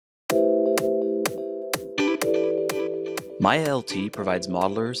MyLT provides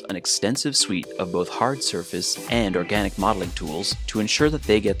modelers an extensive suite of both hard surface and organic modeling tools to ensure that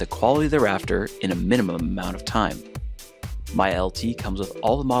they get the quality they're after in a minimum amount of time. MyLT comes with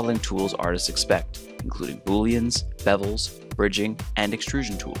all the modeling tools artists expect, including booleans, bevels, bridging, and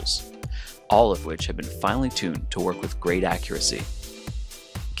extrusion tools, all of which have been finely tuned to work with great accuracy.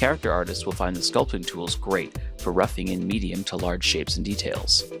 Character artists will find the sculpting tools great for roughing in medium to large shapes and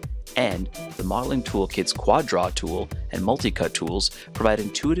details. And the Modeling Toolkit's Quad Draw tool and Multi-Cut tools provide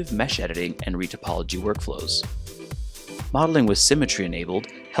intuitive mesh editing and retopology workflows. Modeling with symmetry enabled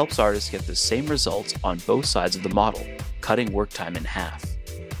helps artists get the same results on both sides of the model, cutting work time in half.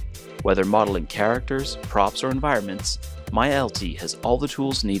 Whether modeling characters, props, or environments, MyLT has all the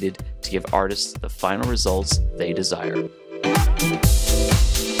tools needed to give artists the final results they desire.